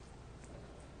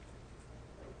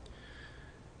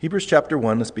Hebrews chapter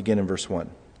 1, let's begin in verse 1.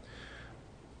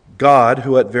 God,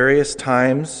 who at various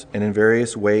times and in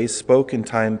various ways spoke in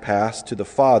time past to the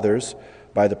fathers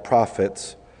by the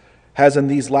prophets, has in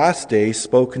these last days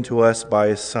spoken to us by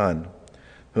his Son,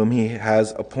 whom he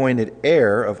has appointed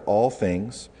heir of all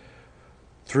things,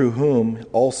 through whom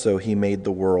also he made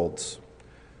the worlds,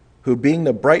 who being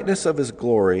the brightness of his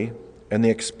glory and the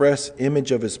express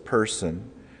image of his person,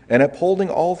 and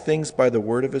upholding all things by the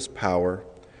word of his power,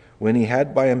 when he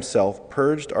had by himself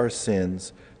purged our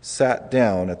sins, sat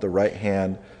down at the right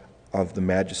hand of the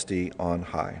majesty on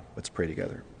high. Let's pray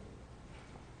together.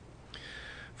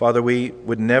 Father, we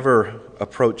would never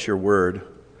approach your word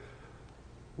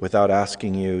without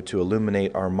asking you to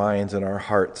illuminate our minds and our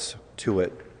hearts to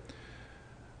it.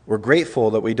 We're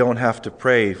grateful that we don't have to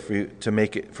pray for you to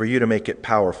make it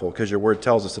powerful, because your word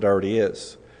tells us it already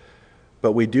is.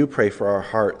 But we do pray for our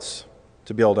hearts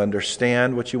to be able to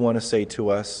understand what you want to say to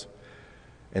us,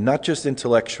 and not just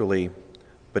intellectually,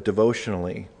 but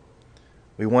devotionally.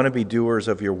 We want to be doers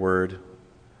of your word.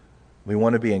 We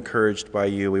want to be encouraged by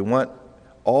you. We want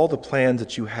all the plans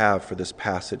that you have for this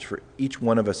passage, for each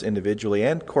one of us individually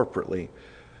and corporately,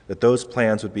 that those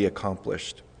plans would be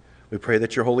accomplished. We pray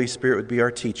that your Holy Spirit would be our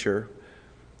teacher,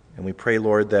 and we pray,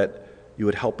 Lord, that you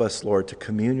would help us, Lord, to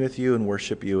commune with you and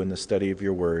worship you in the study of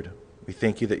your word. We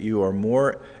thank you that you are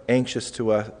more anxious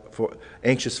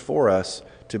for us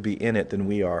to be in it than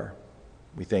we are.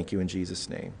 We thank you in Jesus'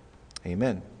 name.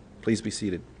 Amen. Please be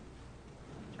seated.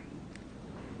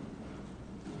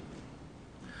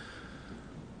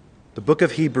 The book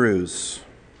of Hebrews.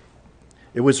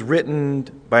 It was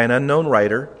written by an unknown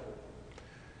writer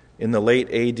in the late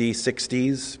AD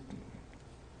 60s.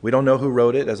 We don't know who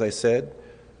wrote it, as I said.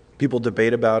 People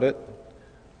debate about it.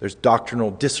 There's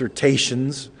doctrinal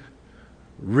dissertations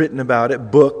written about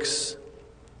it, books.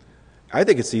 I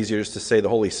think it's easier just to say the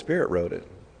Holy Spirit wrote it,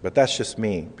 but that's just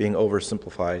me being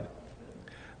oversimplified.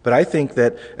 But I think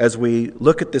that as we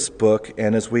look at this book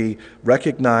and as we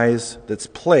recognize its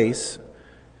place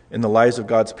in the lives of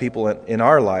God's people and in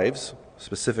our lives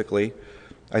specifically,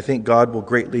 I think God will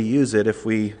greatly use it if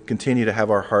we continue to have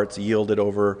our hearts yielded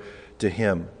over to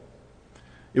Him.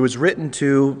 It was written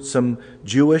to some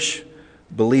Jewish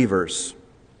believers,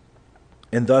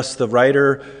 and thus the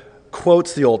writer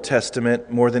quotes the Old Testament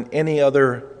more than any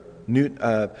other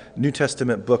New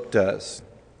Testament book does.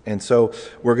 And so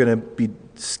we're going to be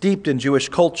steeped in Jewish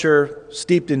culture,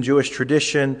 steeped in Jewish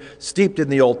tradition, steeped in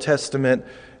the Old Testament,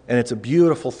 and it's a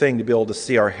beautiful thing to be able to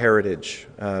see our heritage.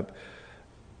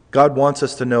 God wants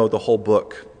us to know the whole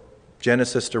book,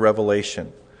 Genesis to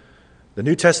Revelation. The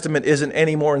New Testament isn't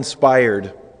any more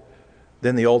inspired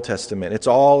than the Old Testament. It's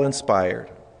all inspired.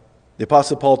 The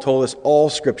Apostle Paul told us all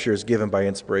Scripture is given by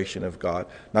inspiration of God.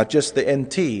 Not just the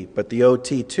NT, but the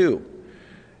OT too.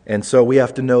 And so we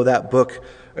have to know that book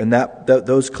and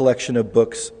those collection of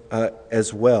books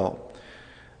as well.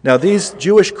 Now, these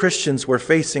Jewish Christians were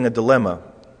facing a dilemma.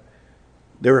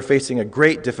 They were facing a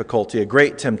great difficulty, a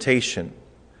great temptation.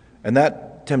 And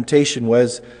that temptation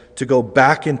was to go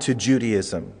back into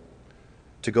Judaism,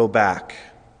 to go back.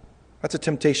 That's a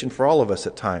temptation for all of us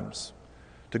at times,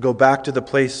 to go back to the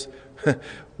place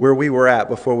where we were at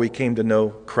before we came to know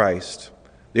Christ.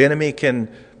 The enemy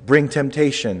can bring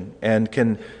temptation and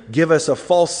can give us a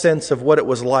false sense of what it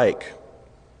was like.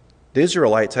 The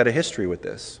Israelites had a history with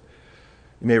this.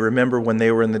 You may remember when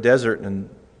they were in the desert and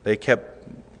they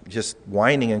kept just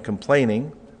whining and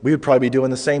complaining. We would probably be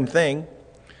doing the same thing,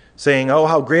 saying, oh,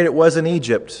 how great it was in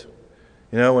Egypt.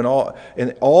 You know,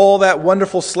 and all that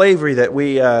wonderful slavery that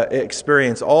we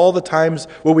experienced, all the times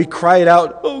where we cried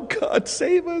out, oh God,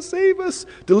 save us,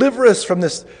 deliver us from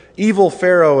this evil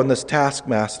Pharaoh and this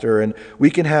taskmaster. And we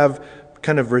can have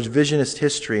kind of revisionist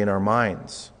history in our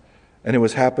minds. And it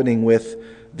was happening with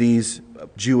these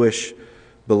Jewish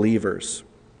believers.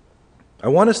 I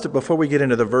want us to, before we get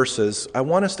into the verses, I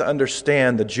want us to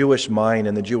understand the Jewish mind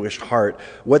and the Jewish heart,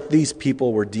 what these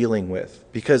people were dealing with.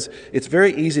 Because it's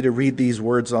very easy to read these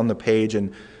words on the page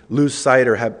and lose sight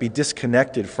or be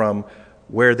disconnected from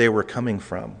where they were coming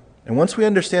from. And once we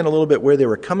understand a little bit where they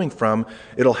were coming from,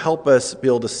 it'll help us be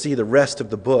able to see the rest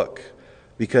of the book.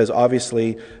 Because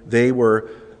obviously they were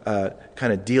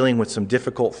kind of dealing with some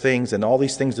difficult things, and all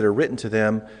these things that are written to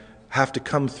them have to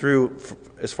come through,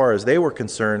 as far as they were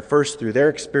concerned, first through their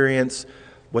experience,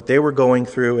 what they were going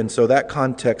through, and so that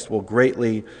context will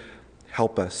greatly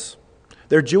help us.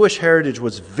 Their Jewish heritage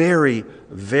was very,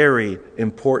 very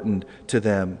important to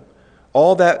them.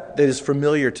 All that is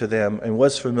familiar to them and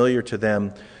was familiar to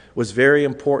them was very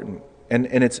important. And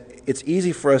it's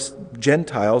easy for us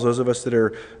Gentiles, those of us that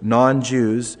are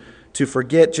non-Jews, to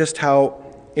forget just how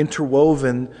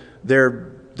interwoven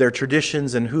their their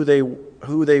traditions and who they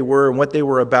were and what they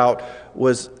were about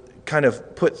was kind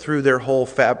of put through their whole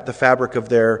the fabric of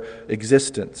their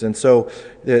existence. And so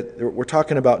we're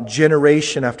talking about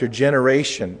generation after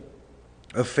generation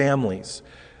of families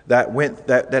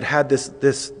that had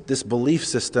this belief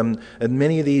system, and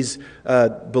many of these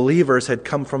believers had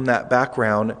come from that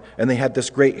background, and they had this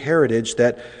great heritage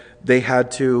that they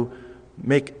had to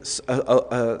make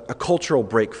a cultural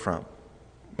break from.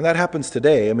 And that happens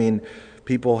today. I mean,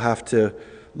 people have to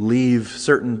leave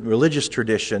certain religious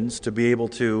traditions to be able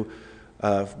to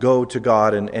go to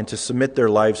God and to submit their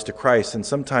lives to Christ. And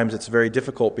sometimes it's very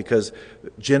difficult because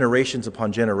generations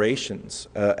upon generations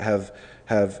have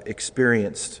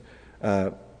experienced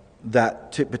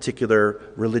that particular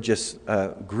religious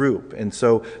group. And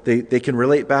so they can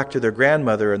relate back to their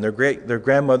grandmother and their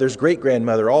grandmother's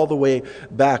great-grandmother all the way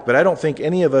back. But I don't think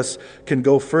any of us can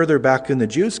go further back than the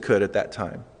Jews could at that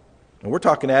time. And we're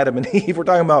talking Adam and Eve. We're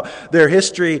talking about their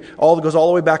history goes all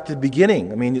the way back to the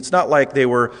beginning. I mean, it's not like they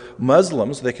were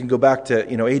Muslims. They can go back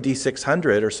to AD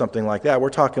 600 or something like that. We're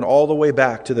talking all the way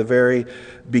back to the very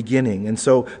beginning. And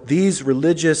so these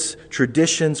religious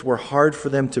traditions were hard for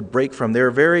them to break from. They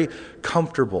were very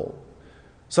comfortable.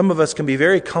 Some of us can be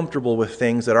very comfortable with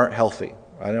things that aren't healthy.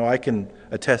 I know I can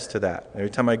attest to that. Every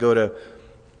time I go to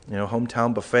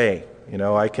hometown buffet,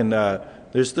 I can.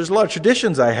 There's a lot of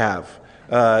traditions I have.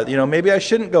 Maybe I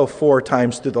shouldn't go 4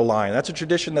 times through the line. That's a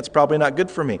tradition that's probably not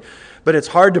good for me. But it's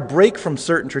hard to break from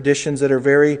certain traditions that are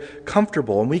very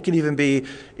comfortable. And we can even be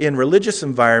in religious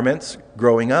environments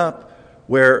growing up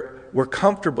where we're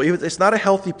comfortable. It's not a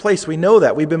healthy place. We know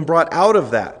that. We've been brought out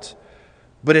of that.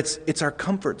 But it's our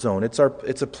comfort zone. It's a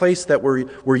place that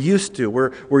we're used to.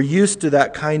 We're used to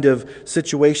that kind of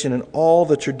situation and all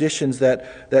the traditions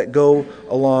that go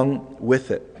along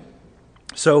with it.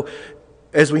 So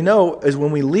as we know, as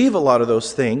when we leave a lot of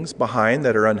those things behind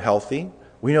that are unhealthy,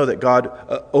 we know that God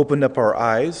opened up our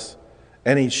eyes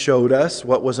and He showed us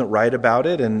what wasn't right about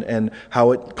it and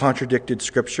how it contradicted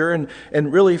Scripture.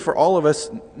 And really for all of us,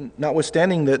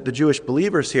 notwithstanding the Jewish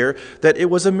believers here, that it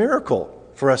was a miracle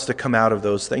for us to come out of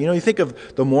those things. You think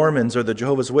of the Mormons or the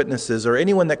Jehovah's Witnesses or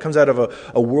anyone that comes out of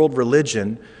a world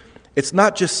religion. It's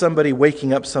not just somebody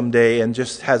waking up someday and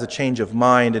just has a change of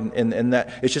mind and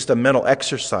that it's just a mental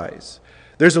exercise.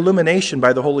 There's illumination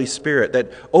by the Holy Spirit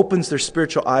that opens their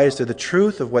spiritual eyes to the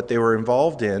truth of what they were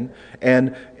involved in,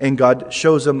 and God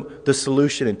shows them the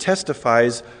solution and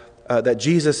testifies that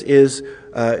Jesus is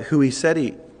who He said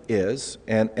He is,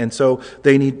 and so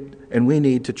we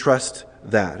need to trust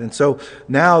that. And so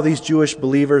now these Jewish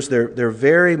believers, they're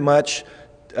very much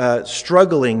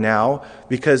struggling now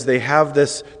because they have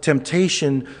this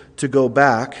temptation to go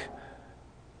back,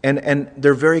 and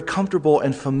they're very comfortable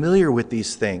and familiar with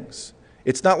these things.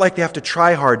 It's not like they have to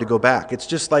try hard to go back. It's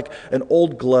just like an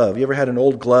old glove. You ever had an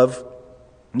old glove?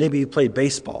 Maybe you played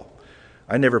baseball.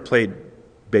 I never played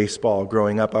baseball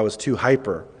growing up. I was too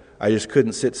hyper. I just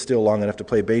couldn't sit still long enough to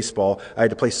play baseball. I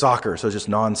had to play soccer, so it was just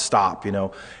nonstop,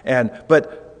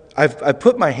 But I've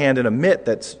put my hand in a mitt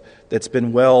that's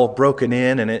been well broken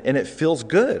in, and it feels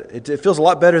good. It feels a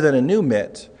lot better than a new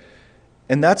mitt.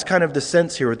 And that's kind of the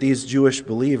sense here with these Jewish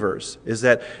believers, is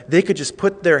that they could just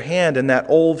put their hand in that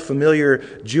old familiar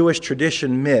Jewish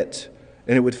tradition mitt,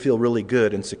 and it would feel really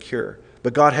good and secure.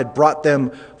 But God had brought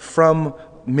them from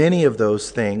many of those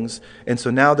things, and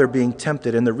so now they're being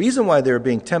tempted. And the reason why they were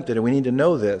being tempted, and we need to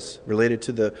know this related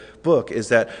to the book, is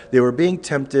that they were being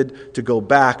tempted to go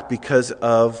back because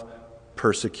of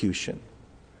persecution.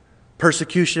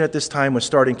 Persecution at this time was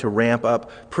starting to ramp up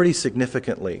pretty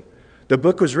significantly. The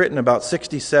book was written about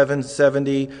 67,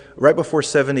 70, right before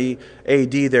 70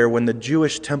 AD there, when the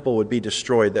Jewish temple would be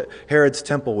destroyed, that Herod's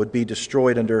temple would be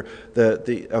destroyed under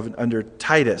under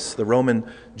Titus, the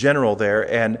Roman general there,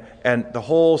 and the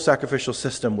whole sacrificial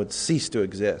system would cease to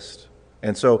exist.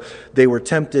 And so they were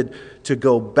tempted to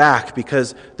go back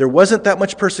because there wasn't that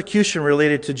much persecution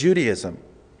related to Judaism.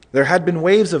 There had been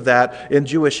waves of that in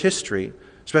Jewish history,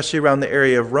 especially around the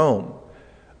area of Rome.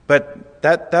 But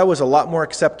that was a lot more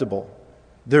acceptable.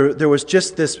 There was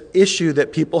just this issue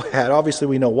that people had, obviously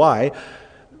we know why,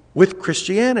 with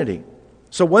Christianity.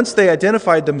 So once they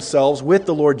identified themselves with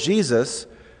the Lord Jesus,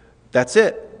 that's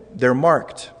it. They're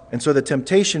marked. And so the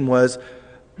temptation was,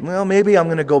 well, maybe I'm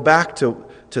going to go back to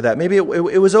that. Maybe it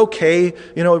was okay.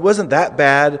 It wasn't that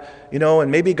bad,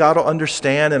 and maybe God will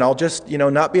understand, and I'll just,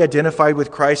 not be identified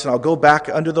with Christ, and I'll go back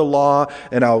under the law,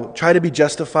 and I'll try to be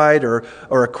justified or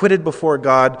acquitted before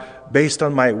God based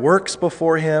on my works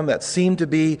before Him that seemed to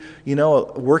be,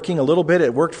 working a little bit.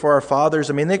 It worked for our fathers.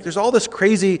 I mean, there's all this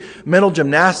crazy mental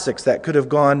gymnastics that could have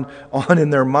gone on in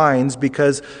their minds,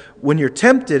 because when you're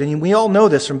tempted, and we all know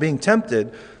this from being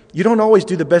tempted, you don't always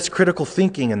do the best critical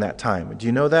thinking in that time. Do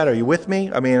you know that? Are you with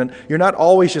me? I mean, you're not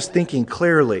always just thinking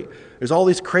clearly. There's all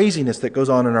this craziness that goes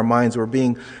on in our minds. We're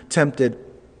being tempted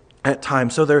at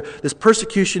times. So this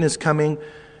persecution is coming.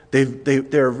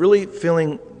 They're really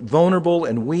feeling vulnerable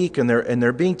and weak, and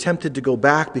they're being tempted to go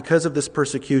back because of this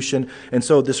persecution. And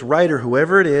so this writer,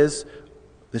 whoever it is,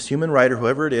 this human writer,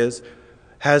 whoever it is,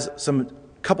 has some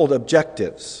coupled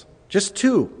objectives. Just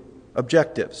two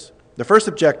objectives. The first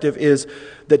objective is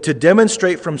that to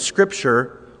demonstrate from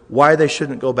Scripture why they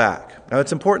shouldn't go back. Now,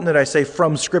 it's important that I say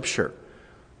from Scripture.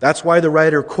 That's why the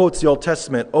writer quotes the Old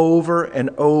Testament over and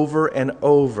over and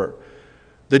over.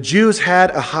 The Jews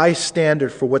had a high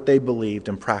standard for what they believed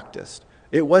and practiced.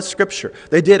 It was Scripture.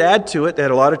 They did add to it. They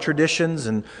had a lot of traditions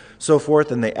and so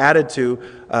forth, and they added to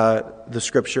the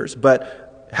Scriptures.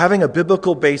 But having a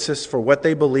biblical basis for what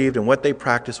they believed and what they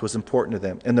practiced was important to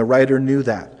them, and the writer knew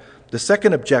that. The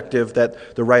second objective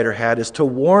that the writer had is to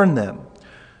warn them,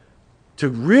 to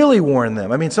really warn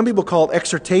them. I mean, some people call it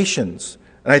exhortations,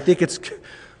 and I think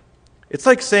it's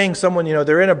like saying someone,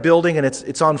 they're in a building and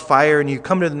it's on fire, and you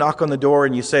come to knock on the door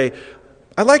and you say,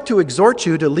 I'd like to exhort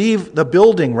you to leave the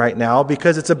building right now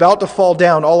because it's about to fall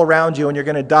down all around you and you're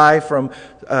going to die from,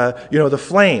 the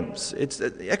flames.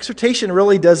 Exhortation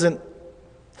really doesn't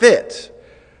fit.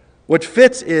 What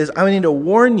fits is, I need to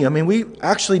warn you. I mean, we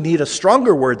actually need a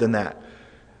stronger word than that.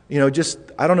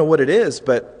 I don't know what it is,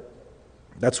 but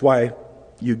that's why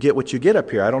you get what you get up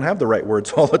here. I don't have the right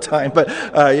words all the time, but,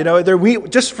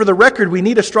 just for the record, we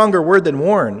need a stronger word than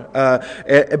warn.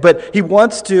 But he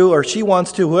wants to, or she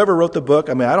wants to, whoever wrote the book,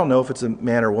 I mean, I don't know if it's a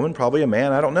man or woman, probably a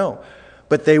man, I don't know.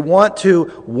 But they want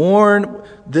to warn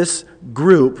this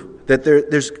group that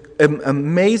there's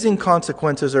amazing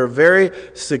consequences, or very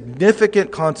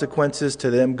significant consequences to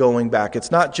them going back.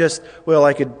 It's not just, well,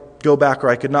 I could go back or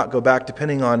I could not go back,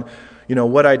 depending on,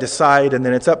 what I decide, and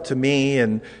then it's up to me,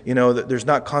 and, there's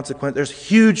not consequence. There's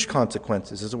huge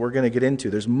consequences, as we're going to get into.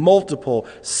 There's multiple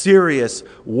serious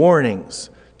warnings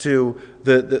to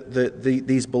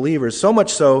these believers, so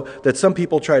much so that some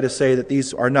people try to say that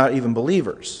these are not even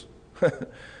believers,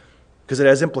 because it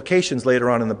has implications later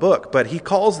on in the book. But he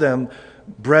calls them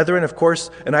brethren, of course,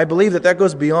 and I believe that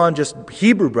goes beyond just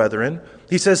Hebrew brethren.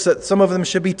 He says that some of them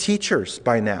should be teachers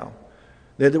by now,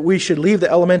 that we should leave the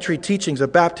elementary teachings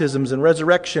of baptisms and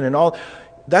resurrection and all.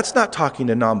 That's not talking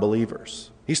to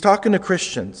non-believers. He's talking to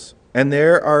Christians, and they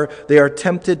are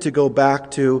tempted to go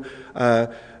back to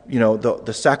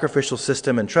the sacrificial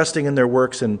system and trusting in their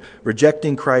works and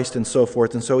rejecting Christ and so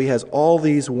forth. And so he has all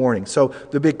these warnings. So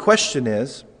the big question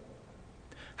is,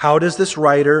 how does this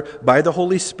writer, by the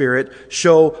Holy Spirit,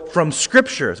 show from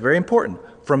Scripture, it's very important,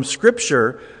 from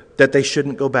Scripture, that they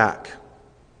shouldn't go back?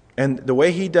 And the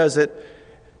way he does it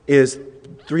is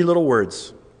three little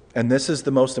words. And this is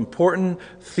the most important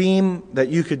theme that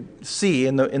you could see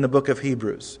in the book of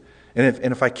Hebrews.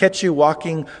 And if I catch you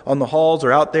walking on the halls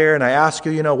or out there and I ask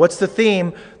you, what's the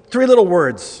theme? Three little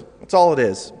words. That's all it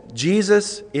is.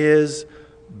 Jesus is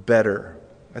better.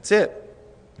 That's it.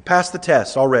 You passed the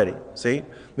test already. See?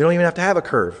 We don't even have to have a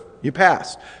curve. You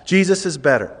passed. Jesus is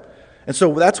better. And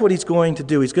so that's what he's going to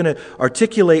do. He's going to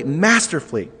articulate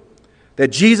masterfully that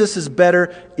Jesus is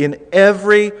better in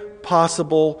every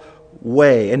possible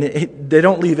way. And they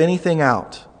don't leave anything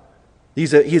out. He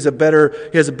has a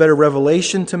better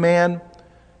revelation to man.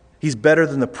 He's better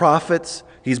than the prophets.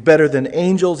 He's better than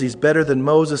angels. He's better than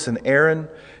Moses and Aaron.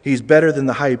 He's better than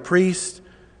the high priest.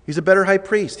 He's a better high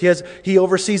priest. He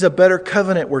oversees a better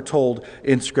covenant, we're told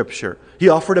in Scripture. He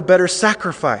offered a better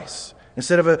sacrifice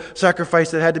instead of a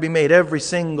sacrifice that had to be made every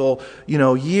single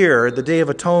year, the Day of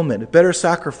Atonement. A better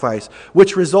sacrifice,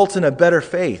 which results in a better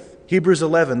faith. Hebrews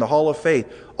 11, the Hall of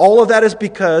Faith. All of that is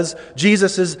because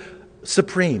Jesus is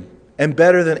supreme and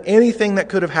better than anything that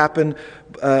could have happened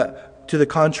to the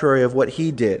contrary of what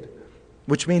he did,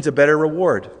 which means a better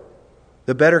reward.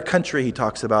 The better country he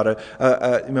talks about.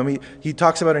 He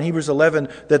talks about in Hebrews 11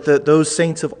 that those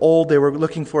saints of old, they were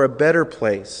looking for a better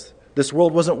place. This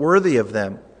world wasn't worthy of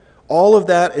them. All of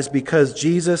that is because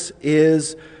Jesus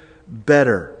is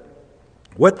better.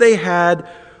 What they had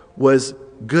was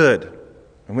good.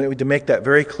 I want to make that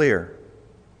very clear.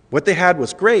 What they had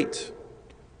was great,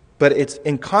 But it's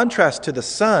in contrast to the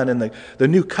Son and the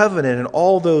new covenant and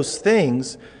all those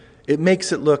things, it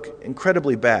makes it look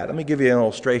incredibly bad. Let me give you an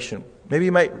illustration. Maybe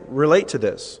you might relate to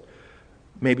this.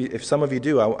 Maybe if some of you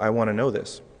do, I want to know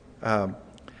this.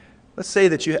 Let's say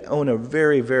that you own a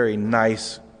very, very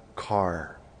nice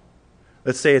car.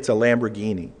 Let's say it's a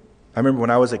Lamborghini. I remember when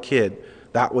I was a kid,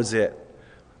 that was it.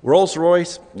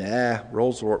 Rolls-Royce? Nah,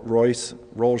 Rolls-Royce,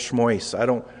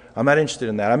 Rolls-Schmoyce. I'm not interested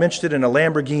in that. I'm interested in a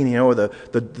Lamborghini, where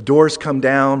the doors come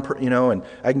down, and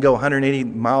I can go 180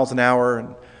 miles an hour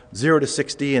and 0 to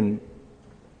 60 in,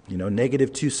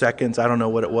 negative 2 seconds. I don't know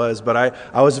what it was, but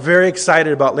I was very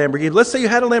excited about Lamborghini. Let's say you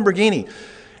had a Lamborghini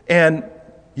and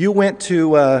you went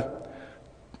to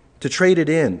trade it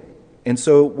in. And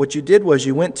so what you did was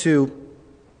you went to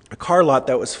a car lot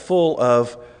that was full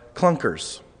of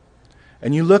clunkers.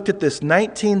 And you looked at this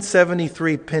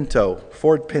 1973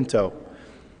 Ford Pinto.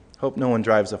 Hope no one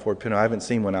drives a Ford Pinto. I haven't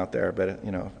seen one out there, but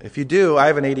if you do, I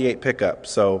have an 88 pickup,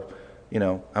 so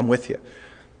I'm with you.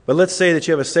 But let's say that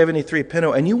you have a 73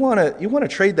 Pinto and you want to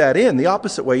trade that in the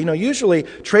opposite way. Usually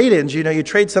trade-ins, you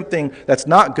trade something that's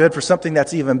not good for something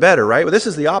that's even better, right? Well, this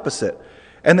is the opposite.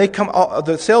 And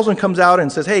the salesman comes out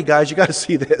and says, "Hey guys, you got to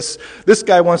see this. This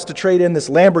guy wants to trade in this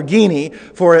Lamborghini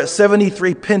for a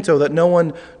 73 Pinto that no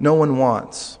one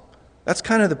wants." That's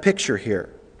kind of the picture here.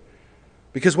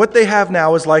 Because what they have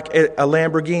now is like a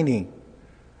Lamborghini.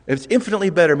 It's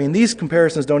infinitely better. I mean, these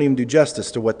comparisons don't even do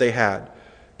justice to what they had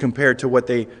compared to what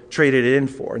they traded it in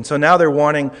for. And so now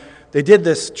they did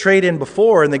this trade-in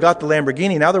before and they got the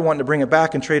Lamborghini. Now they're wanting to bring it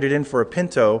back and trade it in for a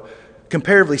Pinto.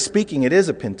 Comparatively speaking, it is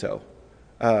a Pinto.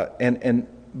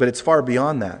 But it's far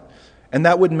beyond that. And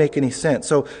that wouldn't make any sense.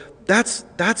 So that's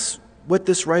what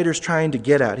this writer's trying to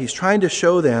get at. He's trying to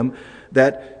show them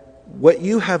that what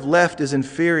you have left is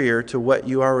inferior to what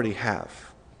you already have.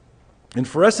 And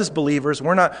for us as believers,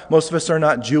 most of us are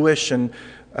not Jewish and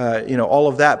all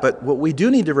of that. But what we do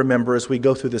need to remember as we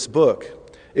go through this book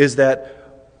is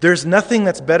that there's nothing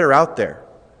that's better out there.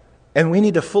 And we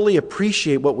need to fully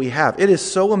appreciate what we have. It is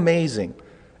so amazing.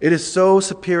 It is so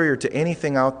superior to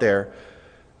anything out there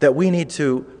that we need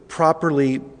to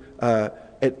properly,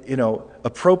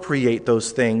 appropriate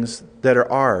those things that are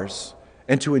ours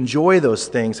and to enjoy those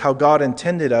things, how God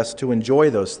intended us to enjoy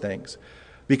those things.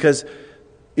 Because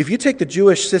if you take the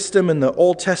Jewish system and the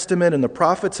Old Testament and the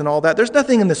prophets and all that, there's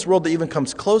nothing in this world that even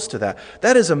comes close to that.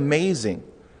 That is amazing,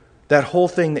 that whole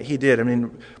thing that he did. I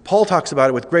mean, Paul talks about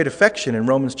it with great affection in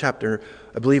Romans chapter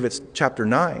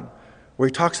 9. Where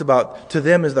he talks about to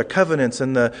them is the covenants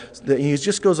and he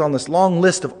just goes on this long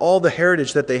list of all the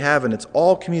heritage that they have, and it's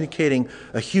all communicating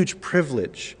a huge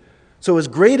privilege. So as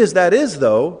great as that is,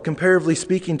 though, comparatively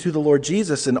speaking to the Lord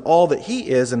Jesus and all that he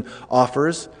is and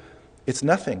offers, it's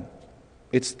nothing.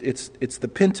 It's the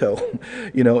Pinto,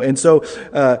 And so,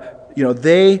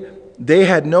 they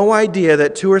had no idea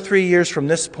that 2 or 3 years from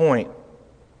this point,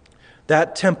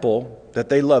 that temple that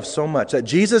they love so much, that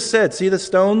Jesus said, "See the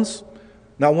stones?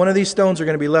 Not one of these stones are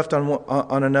going to be left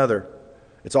on another.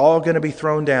 It's all going to be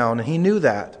thrown down." And he knew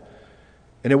that.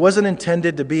 And it wasn't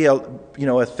intended to be a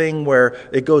thing where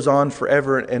it goes on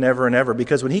forever and ever and ever.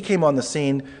 Because when he came on the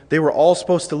scene, they were all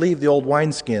supposed to leave the old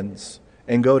wineskins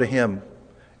and go to him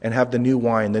and have the new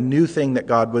wine, the new thing that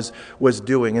God was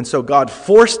doing. And so God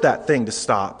forced that thing to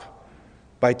stop.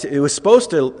 It was supposed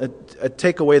to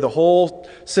take away the whole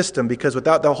system, because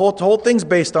without the whole thing's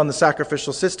based on the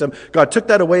sacrificial system. God took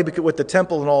that away with the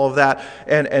temple and all of that,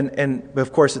 and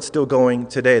of course it's still going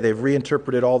today. They've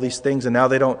reinterpreted all these things, and now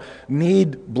they don't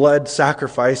need blood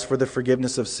sacrifice for the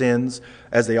forgiveness of sins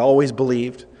as they always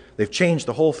believed. They've changed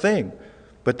the whole thing.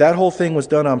 But that whole thing was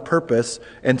done on purpose,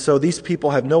 and so these people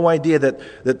have no idea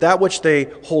that which they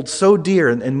hold so dear,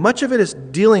 and much of it is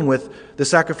dealing with the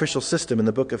sacrificial system in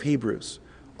the book of Hebrews.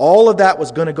 All of that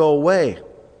was going to go away.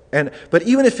 But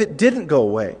even if it didn't go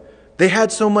away, they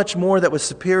had so much more that was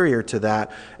superior to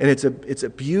that. And it's a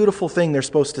beautiful thing they're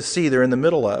supposed to see, they're in the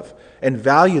middle of, and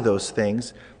value those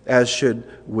things, as should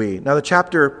we. Now the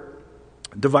chapter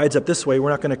divides up this way. We're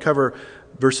not going to cover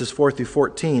verses 4 through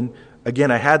 14.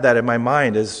 Again, I had that in my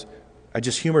mind as I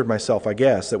just humored myself, I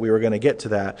guess, that we were going to get to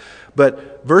that.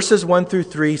 But verses 1 through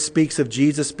 3 speaks of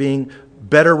Jesus being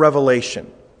better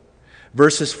revelation.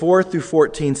 Verses 4 through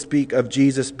 14 speak of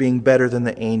Jesus being better than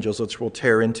the angels, which we'll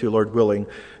tear into, Lord willing,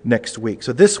 next week.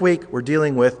 So this week we're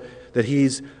dealing with that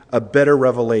he's a better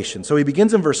revelation. So he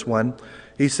begins in verse 1.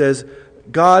 He says,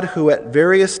 "God, who at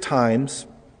various times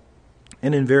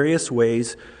and in various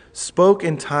ways spoke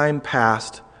in time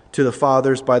past to the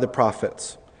fathers by the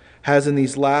prophets, has in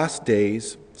these last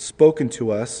days spoken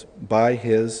to us by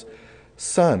his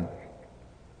Son."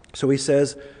 So he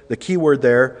says, the key word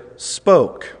there,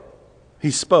 spoke.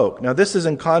 He spoke. Now this is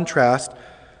in contrast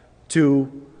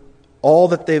to all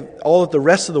that the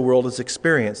rest of the world has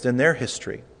experienced in their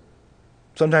history.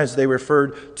 Sometimes they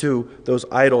referred to those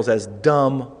idols as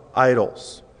dumb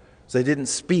idols. So they didn't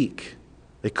speak.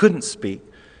 They couldn't speak.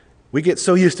 We get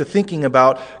so used to thinking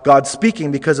about God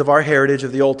speaking because of our heritage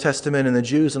of the Old Testament and the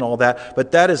Jews and all that,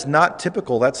 but that is not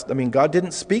typical. God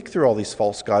didn't speak through all these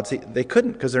false gods. They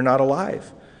couldn't because they're not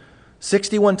alive.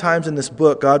 61 times in this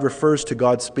book, God refers to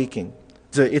God speaking.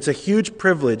 It's a huge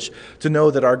privilege to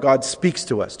know that our God speaks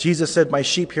to us. Jesus said, "My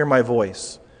sheep hear my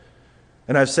voice."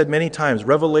 And I've said many times,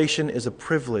 revelation is a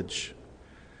privilege.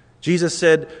 Jesus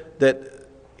said that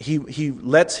He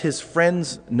lets His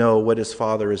friends know what His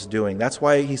Father is doing. That's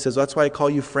why He says, "That's why I call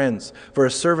you friends. For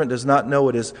a servant does not know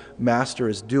what his master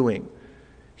is doing."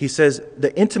 He says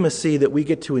the intimacy that we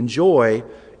get to enjoy,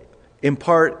 in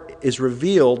part, is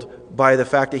revealed by the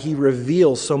fact that He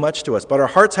reveals so much to us. But our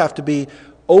hearts have to be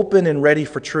open and ready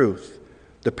for truth.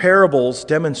 The parables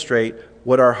demonstrate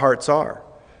what our hearts are.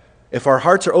 If our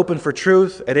hearts are open for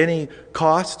truth at any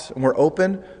cost, and we're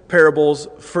open, parables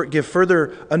give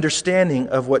further understanding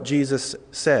of what Jesus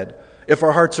said. If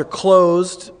our hearts are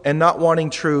closed and not wanting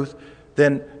truth,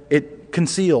 then it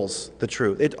conceals the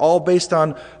truth. It's all based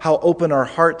on how open our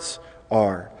hearts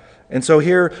are. And so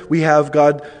here we have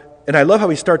God, and I love how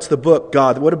He starts the book,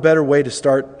 God. What a better way to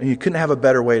start, and you couldn't have a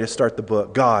better way to start the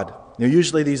book, God.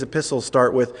 Usually these epistles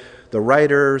start with the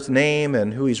writer's name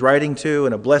and who he's writing to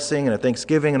and a blessing and a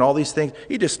thanksgiving and all these things.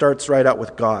 He just starts right out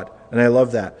with God, and I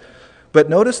love that. But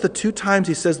notice the 2 times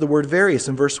he says the word various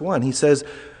in verse 1. He says,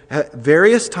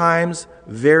 various times,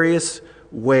 various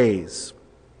ways.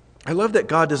 I love that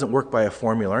God doesn't work by a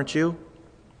formula, aren't you?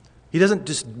 He doesn't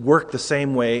just work the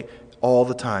same way all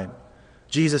the time.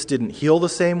 Jesus didn't heal the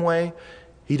same way.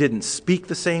 He didn't speak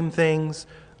the same things.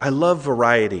 I love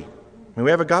variety. We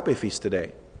have Agape Feast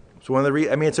today. So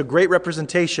it's a great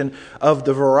representation of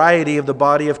the variety of the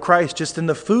body of Christ just in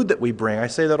the food that we bring. I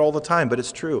say that all the time, but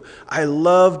it's true. I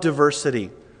love diversity.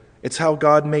 It's how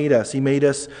God made us. He made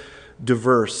us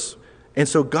diverse. And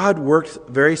so God worked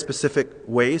very specific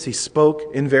ways. He spoke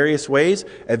in various ways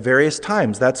at various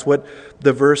times. That's what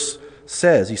the verse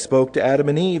says. He spoke to Adam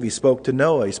and Eve. He spoke to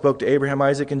Noah. He spoke to Abraham,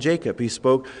 Isaac, and Jacob. He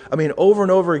spoke, over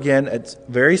and over again at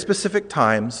very specific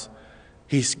times.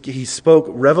 He spoke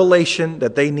revelation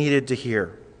that they needed to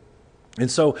hear.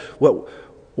 And so what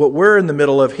we're in the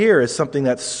middle of here is something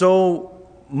that's so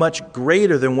much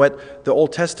greater than what the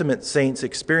Old Testament saints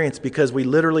experienced, because we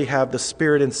literally have the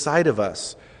Spirit inside of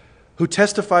us who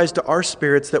testifies to our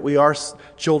spirits that we are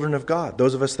children of God,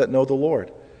 those of us that know the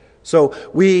Lord. So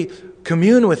we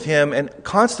commune with Him and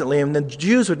constantly, and the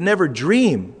Jews would never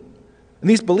dream. And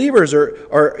these believers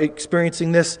are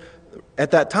experiencing this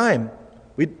at that time.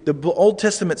 The Old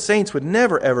Testament saints would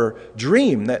never, ever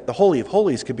dream that the Holy of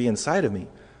Holies could be inside of me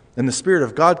and the Spirit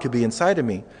of God could be inside of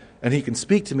me and He can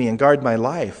speak to me and guard my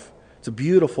life. It's a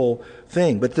beautiful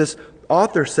thing. But this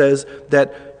author says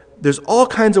that there's all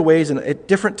kinds of ways, and at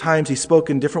different times He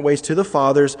spoke in different ways to the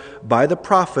fathers by the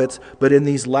prophets, but in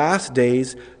these last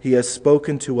days He has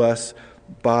spoken to us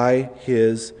by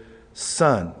His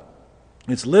Son.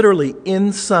 It's literally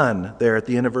in Son there at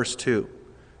the end of verse 2.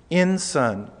 In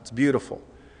Son. It's beautiful.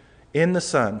 In the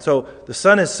Son. So the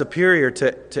Son is superior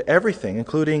to everything,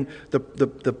 including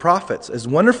the prophets. As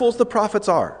wonderful as the prophets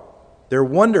are, they're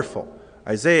wonderful.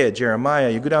 Isaiah, Jeremiah,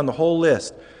 you go down the whole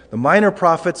list. The minor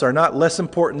prophets are not less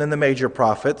important than the major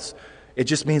prophets. It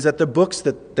just means that the books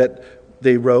that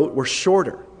they wrote were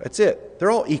shorter. That's it.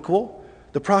 They're all equal.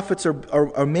 The prophets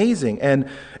are amazing.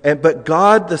 But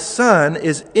God the Son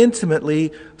is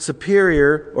intimately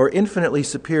superior or infinitely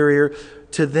superior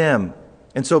to them.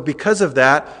 And so because of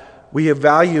that, we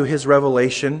value His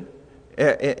revelation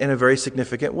in a very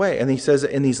significant way. And He says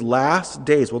in these last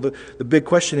days, well, the big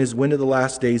question is, when do the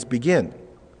last days begin?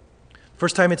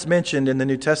 First time it's mentioned in the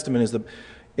New Testament is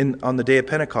on the day of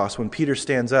Pentecost, when Peter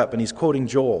stands up and he's quoting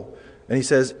Joel. And he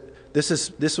says,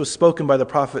 this was spoken by the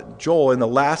prophet Joel, in the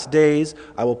last days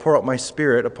I will pour out my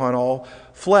Spirit upon all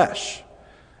flesh.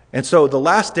 And so the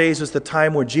last days was the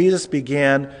time where Jesus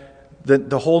began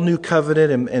the whole new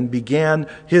covenant and began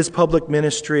His public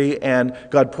ministry, and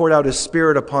God poured out His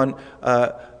Spirit upon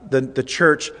the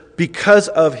church because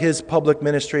of His public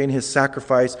ministry and His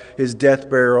sacrifice, His death,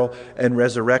 burial, and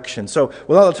resurrection. So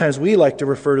a lot of times we like to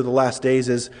refer to the last days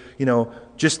as,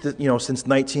 since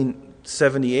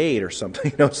 1978 or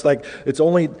something. It's like, it's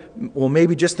only,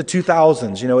 maybe just the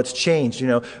 2000s, it's changed,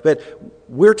 But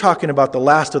we're talking about the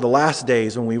last of the last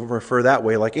days when we refer that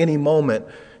way, like any moment.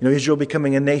 Israel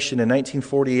becoming a nation in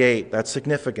 1948, that's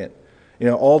significant.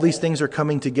 All these things are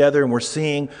coming together, and we're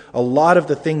seeing a lot of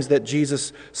the things that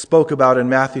Jesus spoke about in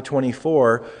Matthew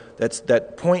 24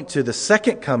 that point to the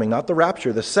second coming, not the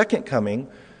rapture, the second coming.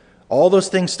 All those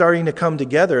things starting to come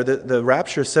together. The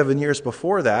rapture is 7 years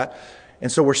before that.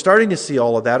 And so we're starting to see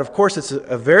all of that. Of course, it's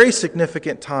a very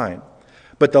significant time.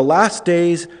 But the last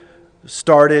days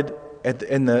started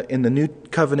in the New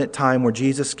Covenant time where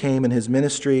Jesus came and his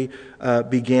ministry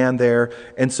began there.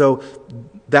 And so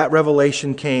that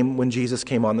revelation came when Jesus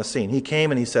came on the scene. He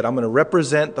came and he said, I'm going to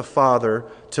represent the Father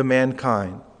to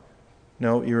mankind.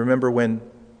 You remember when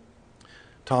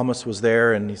Thomas was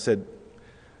there and he said,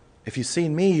 if you've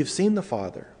seen me, you've seen the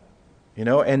Father.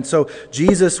 And so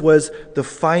Jesus was the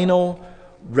final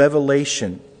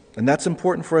revelation. And that's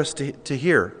important for us to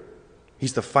hear.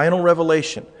 He's the final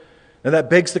revelation. Now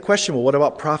that begs the question, well, what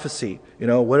about prophecy?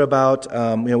 What about,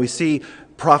 we see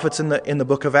prophets in the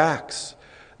book of Acts.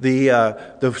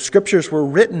 The scriptures were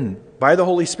written by the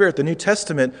Holy Spirit, the New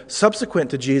Testament, subsequent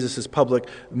to Jesus' public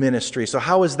ministry. So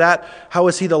how is that? How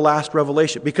is he the last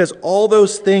revelation? Because all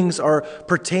those things are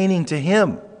pertaining to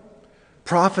him.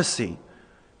 Prophecy,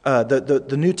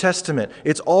 the New Testament,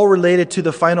 it's all related to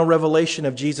the final revelation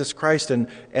of Jesus Christ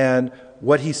and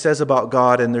what he says about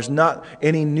God. And there's not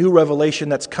any new revelation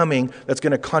that's coming that's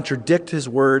going to contradict his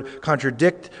word,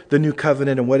 contradict the new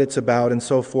covenant and what it's about and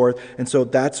so forth. And so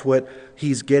that's what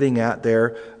he's getting at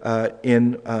there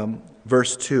in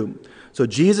verse 2. So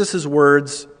Jesus'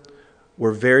 words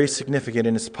were very significant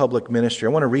in his public ministry.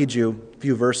 I want to read you a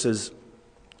few verses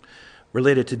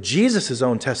related to Jesus'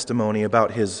 own testimony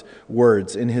about his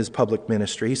words in his public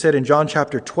ministry. He said in John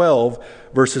chapter 12,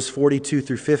 verses 42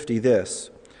 through 50, this.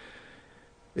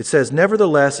 It says,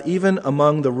 "Nevertheless, even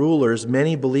among the rulers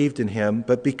many believed in him,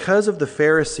 but because of the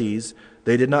Pharisees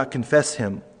they did not confess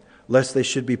him, lest they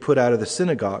should be put out of the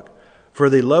synagogue, for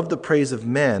they loved the praise of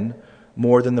men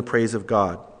more than the praise of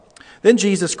God. Then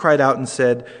Jesus cried out and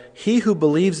said, 'He who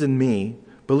believes in me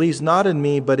believes not in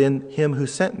me, but in him who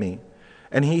sent me.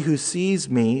 And he who sees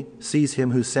me sees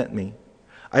him who sent me.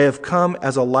 I have come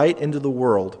as a light into the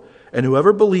world, and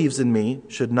whoever believes in me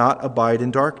should not abide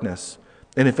in darkness.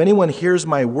 And if anyone hears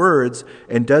my words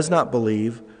and does not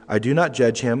believe, I do not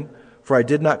judge him, for I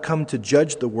did not come to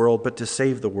judge the world, but to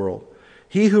save the world.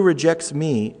 He who rejects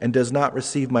me and does not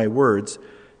receive my words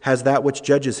has that which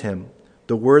judges him.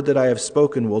 The word that I have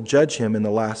spoken will judge him in the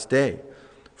last day.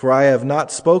 For I have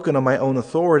not spoken on my own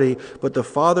authority, but the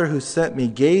Father who sent me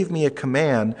gave me a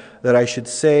command that I should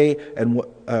say and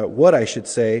what I should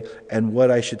say and what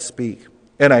I should speak.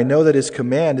 And I know that his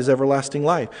command is everlasting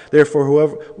life. Therefore,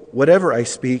 whatever I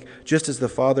speak, just as the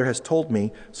Father has told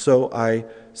me, so I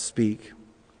speak.'"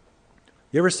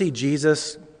 You ever see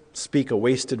Jesus speak a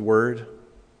wasted word?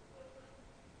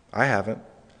 I haven't.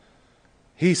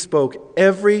 He spoke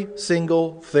every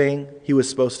single thing he was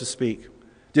supposed to speak.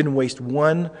 Didn't waste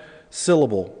one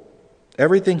syllable.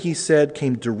 Everything he said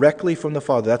came directly from the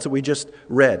Father. That's what we just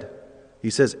read. He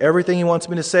says, everything he wants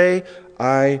me to say,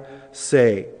 I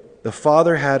say. The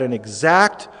Father had an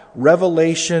exact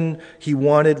revelation he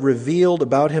wanted revealed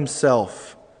about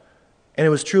himself. And it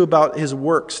was true about his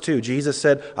works too. Jesus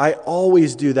said, I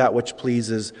always do that which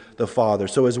pleases the Father.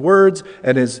 So his words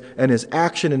and his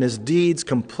action and his deeds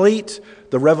complete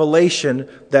the revelation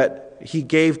that he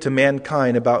gave to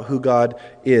mankind about who God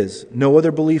is. No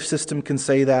other belief system can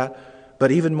say that.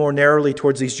 But even more narrowly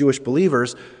towards these Jewish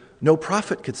believers, no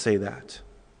prophet could say that.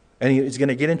 And he's going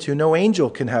to get into no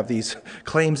angel can have these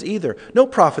claims either. No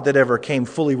prophet that ever came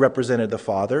fully represented the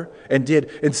Father and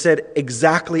said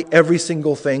exactly every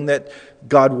single thing that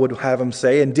God would have him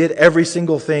say and did every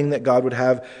single thing that God would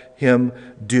have him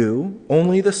do.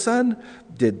 Only the Son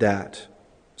did that.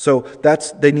 So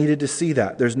they needed to see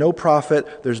that. There's no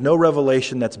prophet, there's no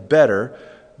revelation that's better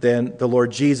than the Lord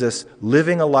Jesus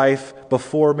living a life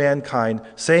before mankind,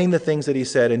 saying the things that he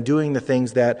said and doing the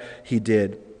things that he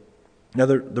did. Now,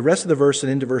 the rest of the verse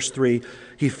and into verse 3,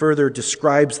 he further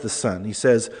describes the Son. He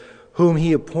says, whom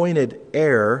he appointed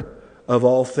heir of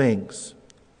all things,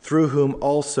 through whom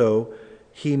also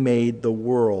he made the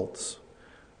worlds.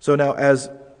 So now, as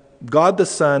God the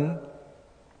Son,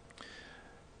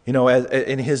 as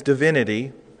in his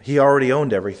divinity, he already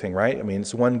owned everything, right? I mean,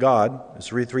 it's one God.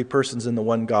 There's three persons in the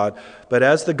one God. But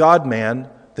as the God-man,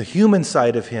 the human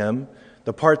side of him,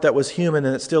 the part that was human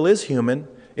and it still is human,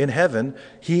 in heaven,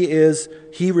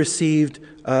 he received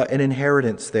an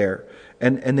inheritance there.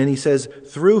 And then he says,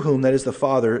 through whom, that is the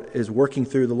Father, is working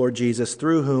through the Lord Jesus,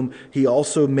 through whom he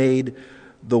also made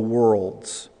the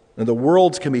worlds. Now the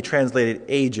worlds can be translated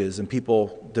ages, and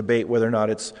people debate whether or not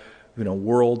it's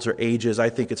worlds or ages. I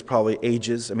think it's probably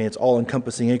ages. I mean, it's all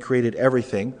encompassing. He created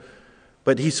everything.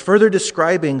 But he's further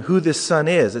describing who this Son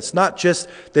is. It's not just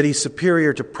that he's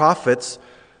superior to prophets,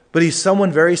 but he's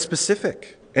someone very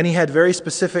specific. And he had very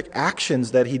specific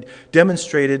actions that he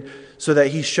demonstrated so that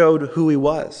he showed who he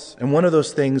was. And one of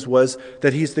those things was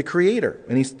that he's the creator.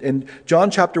 And he's in John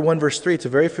chapter 1, verse 3, it's a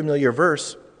very familiar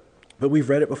verse, but we've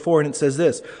read it before, and it says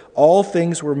this: all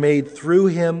things were made through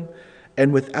him,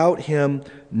 and without him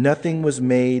nothing was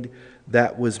made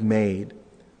that was made.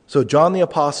 So John the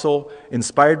Apostle,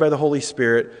 inspired by the Holy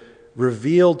Spirit,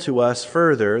 revealed to us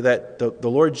further that the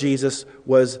Lord Jesus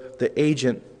was the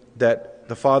agent that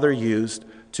the Father used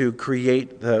to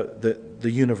create the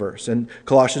universe. And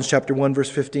Colossians chapter 1, verse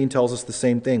 15 tells us the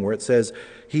same thing, where it says,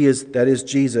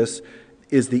 Jesus,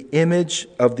 is the image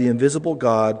of the invisible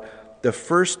God, the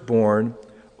firstborn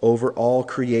over all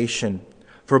creation.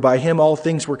 For by him all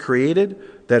things were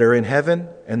created, that are in heaven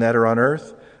and that are on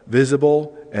earth,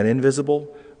 visible and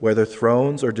invisible, whether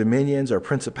thrones or dominions or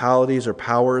principalities or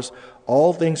powers.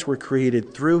 All things were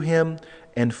created through him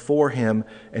and for him,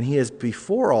 and he is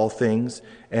before all things,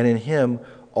 and in him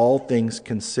all things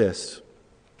consist.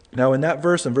 Now in that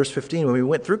verse, in verse 15, when we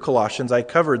went through Colossians, I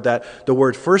covered that the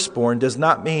word firstborn does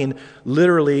not mean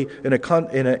literally in a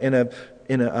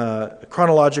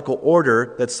chronological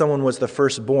order that someone was the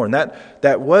firstborn.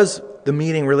 That was the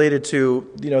meaning related to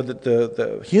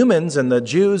the humans and the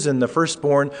Jews and the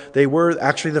firstborn. They were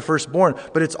actually the firstborn.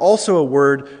 But it's also a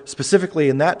word specifically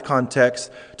in that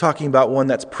context talking about one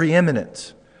that's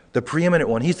preeminent. The preeminent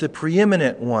one. He's the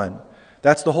preeminent one.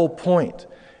 That's the whole point.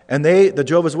 And the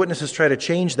Jehovah's Witnesses try to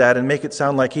change that and make it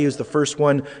sound like he was the first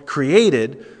one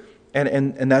created.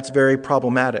 And that's very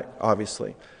problematic,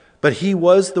 obviously. But he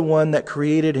was the one that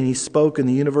created, and he spoke, and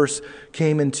the universe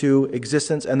came into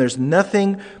existence. And there's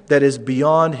nothing that is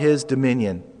beyond his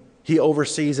dominion. He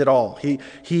oversees it all.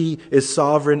 He is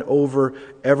sovereign over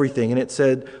everything. And it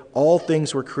said, all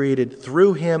things were created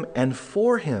through him and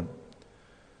for him.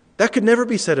 That could never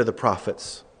be said of the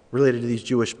prophets related to these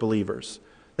Jewish believers.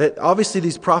 That obviously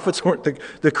these prophets weren't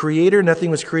the creator.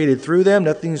 Nothing was created through them.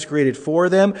 Nothing was created for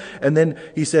them. And then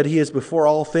he said he is before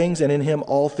all things, and in him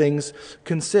all things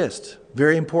consist.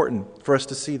 Very important for us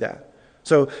to see that.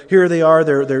 So here they are.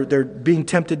 They're being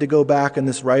tempted to go back, and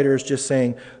this writer is just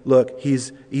saying, look,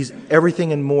 he's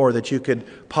everything and more that you could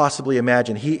possibly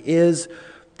imagine. He is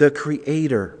the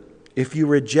creator. If you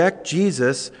reject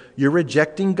Jesus, you're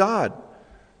rejecting God.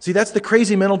 See, that's the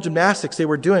crazy mental gymnastics they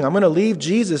were doing. I'm going to leave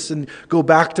Jesus and go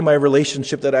back to my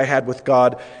relationship that I had with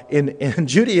God in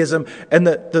Judaism. And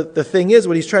the thing is,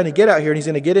 what he's trying to get out here, and he's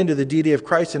going to get into the deity of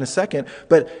Christ in a second,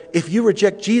 but if you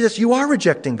reject Jesus, you are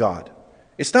rejecting God.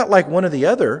 It's not like one or the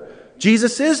other.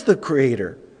 Jesus is the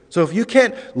creator. So if you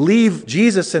can't leave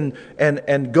Jesus and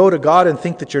go to God and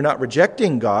think that you're not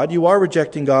rejecting God, you are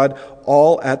rejecting God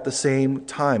all at the same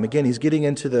time. Again, he's getting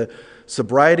into the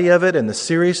sobriety of it and the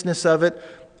seriousness of it.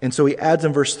 And so he adds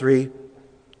in verse 3,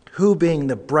 who being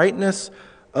the brightness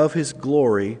of his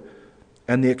glory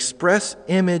and the express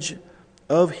image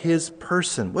of his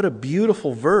person. What a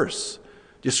beautiful verse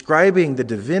describing the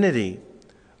divinity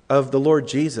of the Lord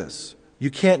Jesus.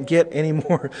 You can't get any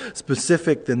more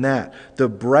specific than that. The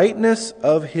brightness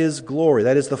of his glory,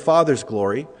 that is the Father's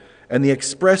glory, and the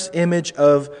express image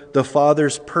of the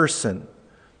Father's person.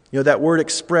 That word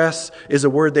express is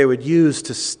a word they would use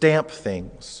to stamp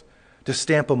things. To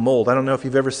stamp a mold. I don't know if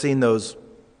you've ever seen those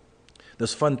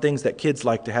fun things that kids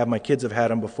like to have. My kids have had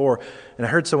them before. And I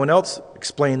heard someone else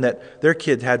explain that their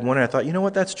kid had one, and I thought, you know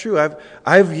what, that's true.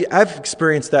 I've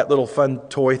experienced that little fun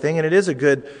toy thing, and it is a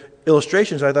good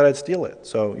illustration, so I thought I'd steal it.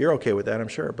 So you're okay with that, I'm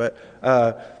sure. But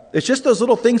it's just those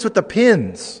little things with the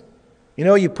pins.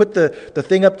 You put the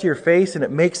thing up to your face, and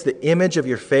it makes the image of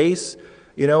your face.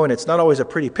 And it's not always a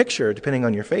pretty picture, depending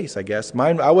on your face, I guess.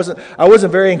 Mine, I wasn't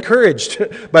very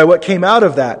encouraged by what came out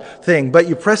of that thing. But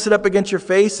you press it up against your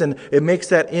face, and it makes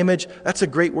that image. That's a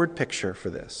great word picture for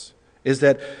this. Is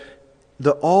that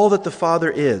all that the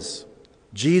Father is,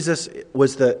 Jesus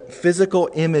was the physical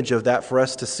image of that for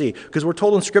us to see. Because we're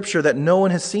told in Scripture that no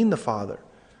one has seen the Father.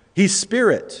 He's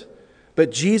Spirit.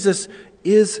 But Jesus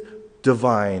is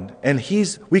divine, and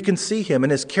we can see him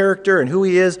and his character and who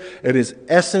he is and his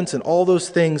essence and all those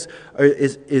things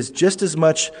is just as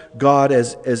much God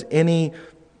as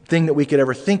anything that we could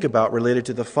ever think about related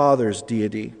to the Father's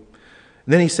deity. And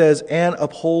then he says, and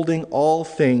upholding all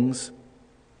things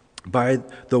by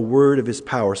the word of his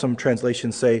power. Some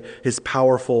translations say his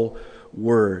powerful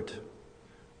word.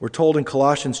 We're told in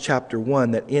Colossians chapter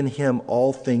 1 that in him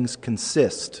all things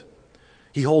consist.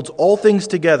 He holds all things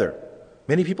together.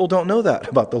 Many people don't know that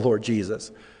about the Lord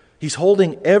Jesus. He's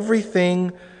holding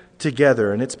everything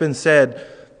together. And it's been said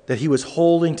that he was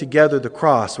holding together the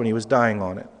cross when he was dying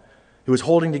on it. He was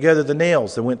holding together the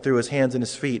nails that went through his hands and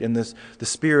his feet, and the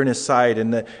spear in his side,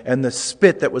 and the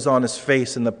spit that was on his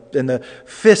face, and the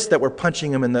fists that were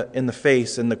punching him in the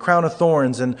face, and the crown of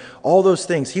thorns, and all those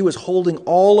things. He was holding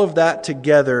all of that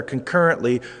together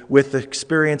concurrently with the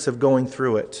experience of going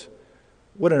through it.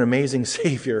 What an amazing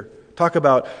Savior. Talk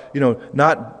about,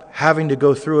 not having to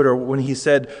go through it, or when he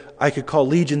said, I could call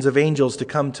legions of angels to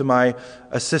come to my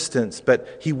assistance,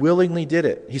 but he willingly did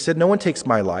it. He said, no one takes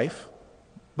my life,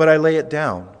 but I lay it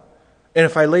down. And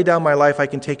if I lay down my life, I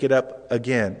can take it up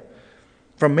again.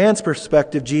 From man's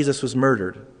perspective, Jesus was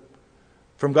murdered.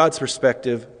 From God's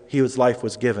perspective, his life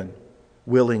was given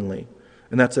willingly.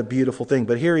 And that's a beautiful thing.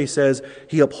 But here he says,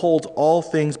 he upholds all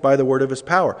things by the word of his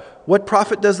power. What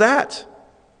prophet does that?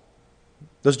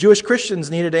 Those Jewish Christians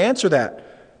needed to answer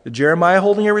that. Did Jeremiah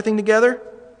holding everything together?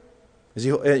 Was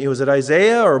it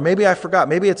Isaiah? Or maybe I forgot.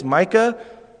 Maybe it's Micah?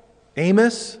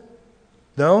 Amos?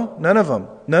 No, none of them.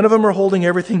 None of them are holding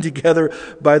everything together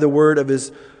by the word of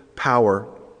his power.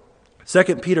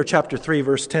 2 Peter chapter 3,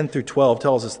 verse 10 through 12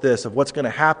 tells us this, of what's going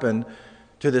to happen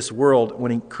to this world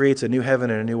when he creates a new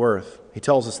heaven and a new earth. He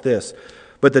tells us this,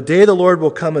 but the day of the Lord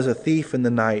will come as a thief in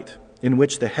the night, in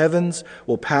which the heavens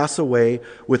will pass away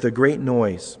with a great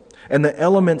noise, and the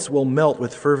elements will melt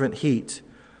with fervent heat.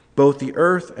 Both the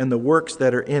earth and the works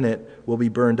that are in it will be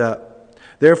burned up.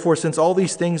 Therefore, since all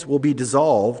these things will be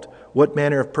dissolved, what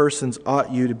manner of persons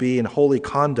ought you to be in holy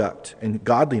conduct and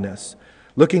godliness,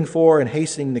 looking for and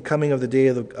hastening the coming of the day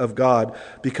of God,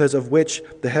 because of which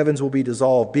the heavens will be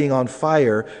dissolved, being on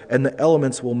fire, and the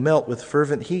elements will melt with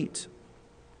fervent heat.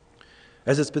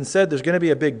 As it's been said, there's going to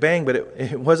be a big bang, but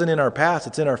it wasn't in our past,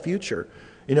 it's in our future.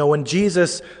 When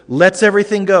Jesus lets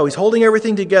everything go, he's holding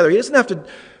everything together. He doesn't have to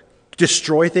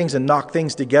destroy things and knock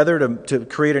things together to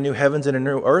create a new heavens and a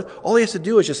new earth. All he has to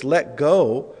do is just let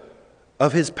go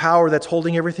of his power that's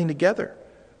holding everything together.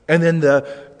 And then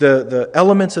the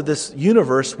elements of this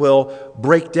universe will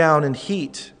break down in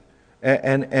heat,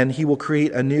 and he will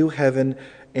create a new heaven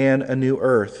and a new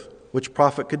earth. Which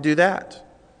prophet could do that?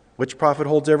 Which prophet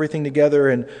holds everything together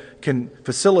and can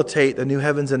facilitate the new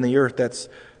heavens and the earth that's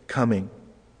coming?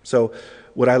 So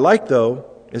what I like, though,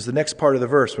 is the next part of the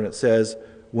verse when it says,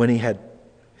 when he had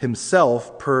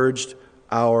himself purged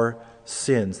our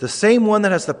sins. The same one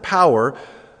that has the power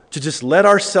to just let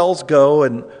ourselves go,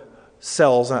 and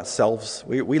not selves.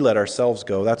 We let ourselves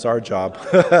go. That's our job.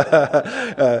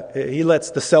 He lets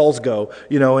the cells go,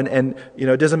 and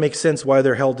it doesn't make sense why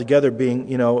they're held together, being,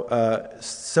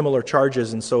 similar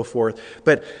charges and so forth.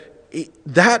 But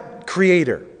that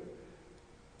Creator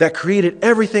that created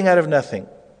everything out of nothing,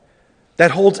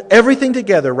 that holds everything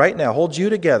together right now, holds you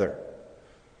together,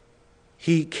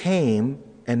 he came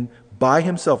and by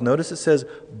himself, notice it says,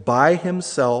 by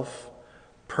himself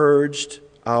purged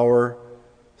our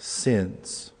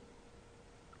sins.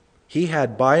 He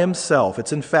had by himself,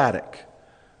 it's emphatic.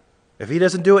 If he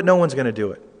doesn't do it, no one's going to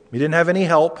do it. He didn't have any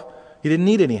help. He didn't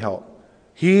need any help.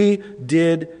 He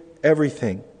did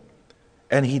everything.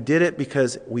 And he did it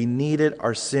because we needed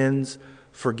our sins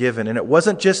forgiven. And it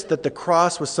wasn't just that the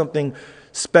cross was something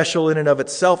special in and of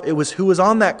itself. It was who was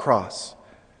on that cross.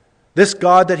 This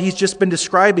God that he's just been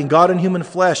describing, God in human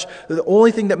flesh, the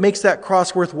only thing that makes that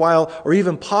cross worthwhile or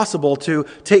even possible to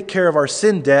take care of our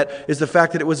sin debt is the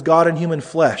fact that it was God in human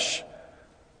flesh.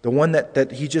 The one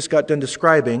that he just got done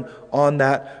describing on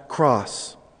that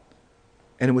cross.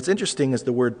 And what's interesting is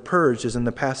the word purged is in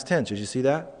the past tense. Did you see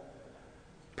that?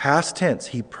 Past tense.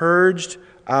 He purged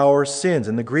our sins.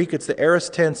 In the Greek, it's the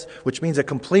aorist tense, which means a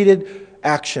completed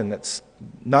action that's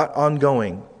not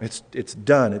ongoing. It's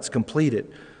done. It's completed.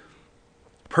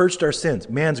 Purged our sins.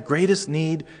 Man's greatest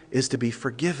need is to be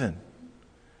forgiven.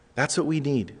 That's what we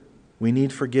need. We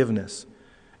need forgiveness.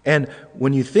 And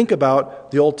when you think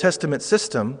about the Old Testament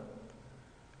system,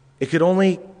 it could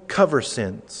only cover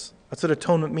sins. That's what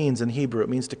atonement means in Hebrew. It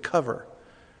means to cover.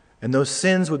 And those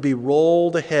sins would be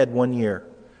rolled ahead 1 year.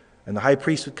 And the high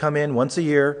priest would come in once a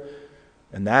year,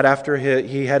 and that after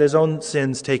he had his own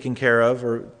sins taken care of,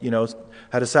 or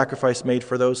had a sacrifice made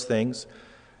for those things.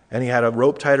 And he had a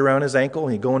rope tied around his ankle,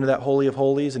 and he'd go into that Holy of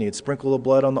Holies, and he'd sprinkle the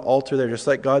blood on the altar there, just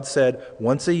like God said,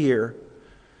 once a year.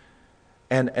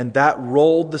 And that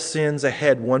rolled the sins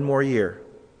ahead 1 more year.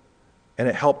 And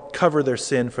it helped cover their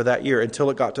sin for that year until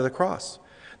it got to the cross.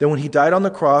 Then when he died on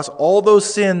the cross, all those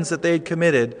sins that they had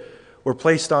committed were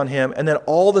placed on him, and then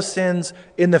all the sins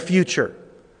in the future.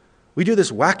 We do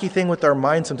this wacky thing with our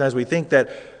minds sometimes. We think that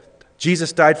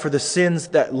Jesus died for the sins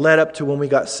that led up to when we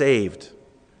got saved.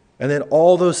 And then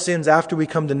all those sins after we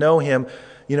come to know him,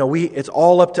 it's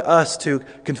all up to us to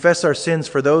confess our sins,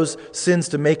 for those sins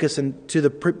to make us into the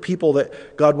people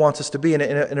that God wants us to be. And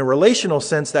in a relational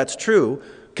sense, that's true.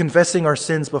 Confessing our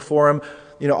sins before Him,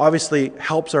 obviously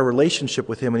helps our relationship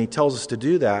with Him, and He tells us to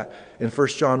do that in 1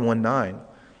 John 1:9.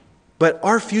 But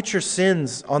our future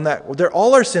sins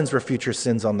all our sins were future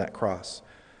sins on that cross.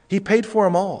 He paid for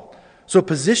them all. So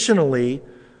positionally,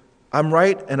 I'm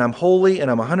right and I'm holy and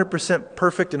I'm 100%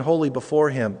 perfect and holy before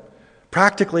Him.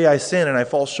 Practically, I sin and I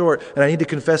fall short and I need to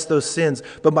confess those sins.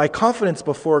 But my confidence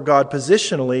before God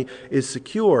positionally is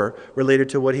secure related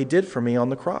to what He did for me on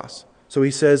the cross. So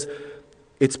He says,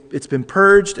 it's been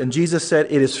purged, and Jesus said,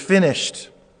 it is finished.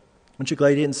 Aren't you glad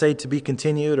He didn't say to be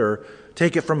continued or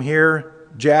take it from here,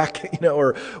 Jack?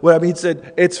 Or what I mean, He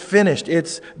said, it's finished,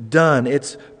 it's done,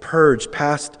 it's purged,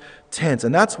 past tense.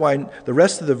 And that's why the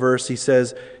rest of the verse, He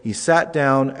says, He sat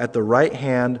down at the right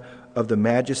hand of the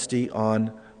Majesty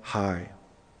on high.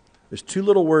 There's two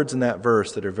little words in that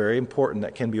verse that are very important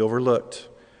that can be overlooked.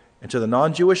 And to the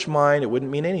non-Jewish mind, it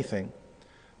wouldn't mean anything.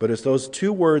 But it's those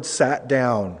two words, sat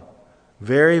down.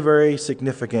 Very, very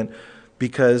significant,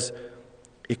 because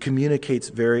it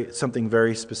communicates something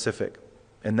very specific.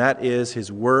 And that is,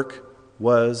 His work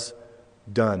was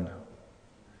done.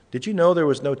 Did you know there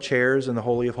was no chairs in the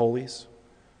Holy of Holies?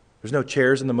 There's no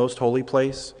chairs in the most holy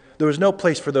place. There was no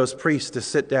place for those priests to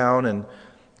sit down and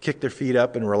kick their feet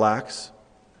up and relax.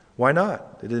 Why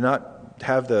not? They did not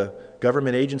have the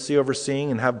government agency overseeing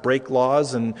and have break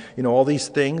laws and all these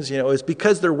things. It's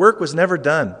because their work was never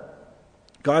done.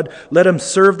 God let them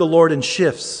serve the Lord in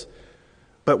shifts.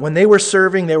 But when they were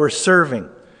serving, they were serving.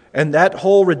 And that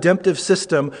whole redemptive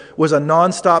system was a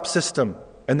nonstop system.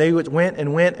 And they went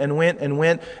and went and went and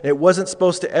went. And it wasn't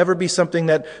supposed to ever be something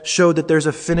that showed that there's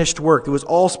a finished work. It was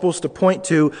all supposed to point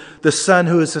to the Son,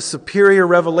 who is a superior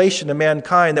revelation to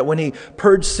mankind, that when He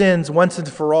purged sins once and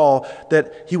for all,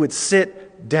 that He would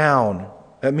sit down.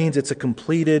 That means it's a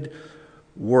completed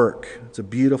work. It's a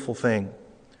beautiful thing.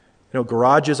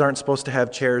 Garages aren't supposed to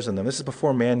have chairs in them. This is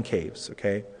before man caves,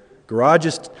 okay?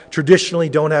 Garages traditionally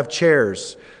don't have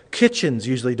chairs. Kitchens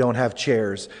usually don't have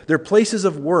chairs. They're places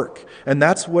of work. And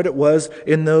that's what it was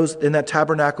in that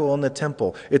tabernacle and the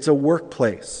temple. It's a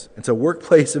workplace. It's a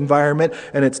workplace environment,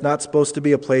 and it's not supposed to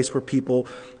be a place where people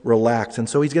relax. And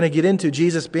so He's going to get into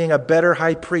Jesus being a better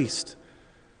high priest,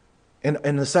 and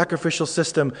the sacrificial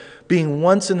system being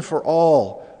once and for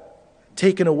all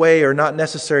taken away or not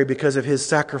necessary because of His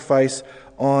sacrifice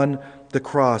on the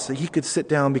cross. That He could sit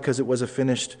down because it was a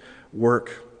finished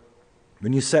work.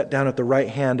 When you sat down at the right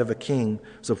hand of a king,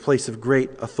 it's a place of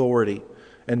great authority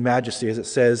and majesty, as it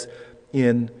says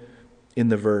in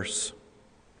the verse.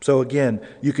 So again,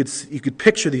 you could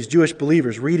picture these Jewish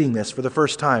believers reading this for the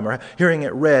first time or hearing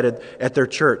it read at their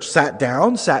church. Sat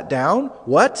down?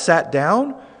 What? Sat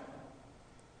down?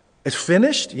 It's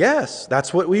finished? Yes,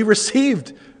 that's what we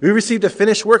received. We received a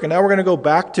finished work, and now we're going to go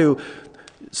back to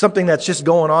something that's just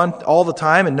going on all the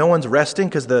time and no one's resting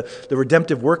because the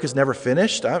redemptive work is never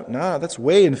finished. No, that's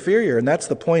way inferior, and that's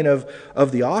the point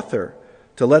of the author,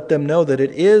 to let them know that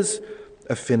it is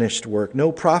a finished work.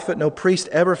 No prophet, no priest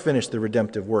ever finished the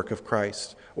redemptive work of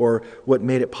Christ, or what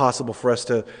made it possible for us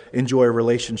to enjoy a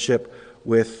relationship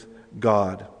with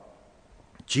God.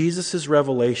 Jesus'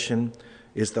 revelation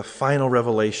is the final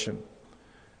revelation.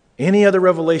 Any other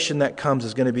revelation that comes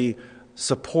is going to be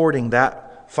supporting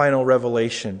that final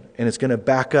revelation, and it's going to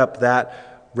back up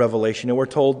that revelation. And we're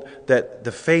told that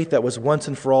the faith that was once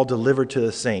and for all delivered to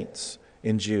the saints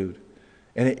in Jude,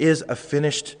 and it is a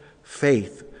finished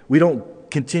faith. We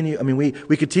don't continue,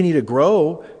 we continue to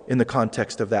grow in the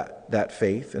context of that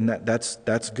faith, and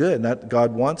that's good, and that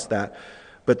God wants that.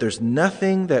 But there's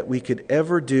nothing that we could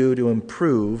ever do to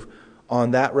improve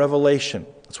on that revelation.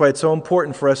 That's why it's so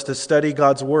important for us to study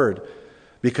God's Word,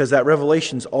 because that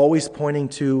revelation is always pointing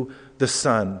to the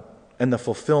Son and the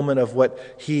fulfillment of what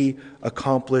He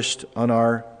accomplished on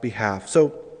our behalf.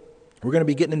 So we're going to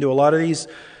be getting into a lot of these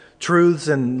truths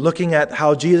and looking at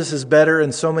how Jesus is better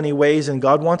in so many ways, and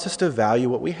God wants us to value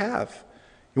what we have.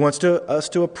 He wants us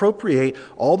to appropriate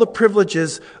all the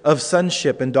privileges of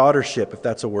sonship and daughtership, if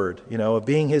that's a word, of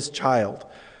being His child.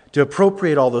 To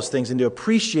appropriate all those things and to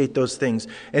appreciate those things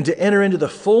and to enter into the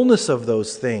fullness of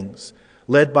those things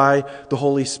led by the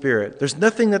Holy Spirit. There's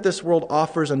nothing that this world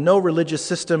offers, and no religious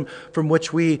system from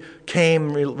which we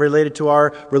came related to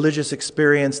our religious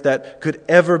experience that could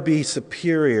ever be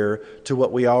superior to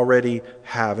what we already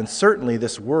have. And certainly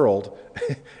this world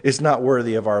is not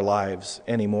worthy of our lives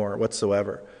anymore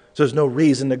whatsoever. So there's no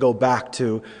reason to go back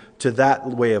to that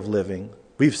way of living.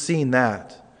 We've seen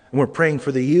that. And we're praying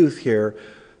for the youth here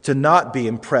to not be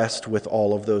impressed with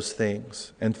all of those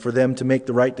things and for them to make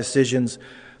the right decisions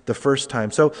the first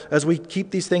time. So as we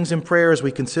keep these things in prayer, as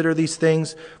we consider these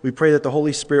things, we pray that the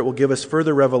Holy Spirit will give us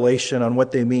further revelation on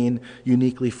what they mean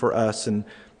uniquely for us. And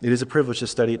it is a privilege to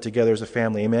study it together as a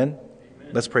family. Amen?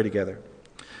 Amen. Let's pray together.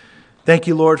 Thank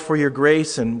you, Lord, for your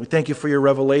grace, and we thank you for your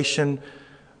revelation.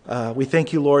 We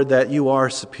thank you, Lord, that you are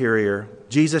superior.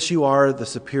 Jesus, you are the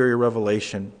superior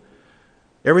revelation.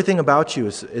 Everything about you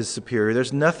is superior.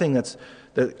 There's nothing that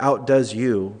outdoes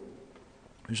you.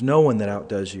 There's no one that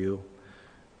outdoes you.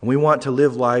 And we want to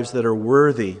live lives that are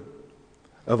worthy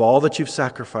of all that you've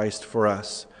sacrificed for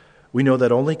us. We know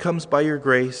that only comes by your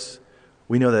grace.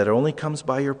 We know that it only comes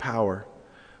by your power.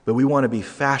 But we want to be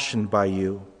fashioned by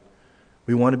you.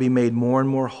 We want to be made more and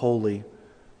more holy.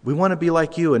 We want to be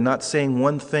like you and not saying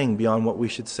one thing beyond what we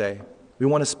should say. We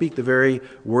want to speak the very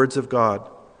words of God.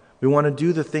 We want to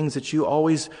do the things that you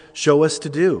always show us to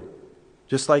do,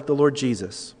 just like the Lord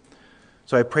Jesus.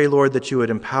 So I pray, Lord, that you would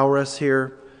empower us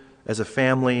here as a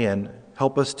family and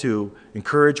help us to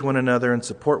encourage one another and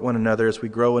support one another as we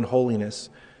grow in holiness.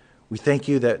 We thank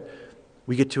you that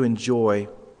we get to enjoy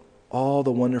all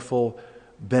the wonderful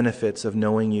benefits of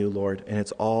knowing you, Lord, and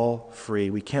it's all free.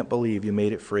 We can't believe you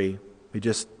made it free. We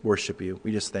just worship you.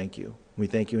 We just thank you. We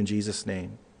thank you in Jesus'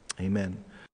 name. Amen.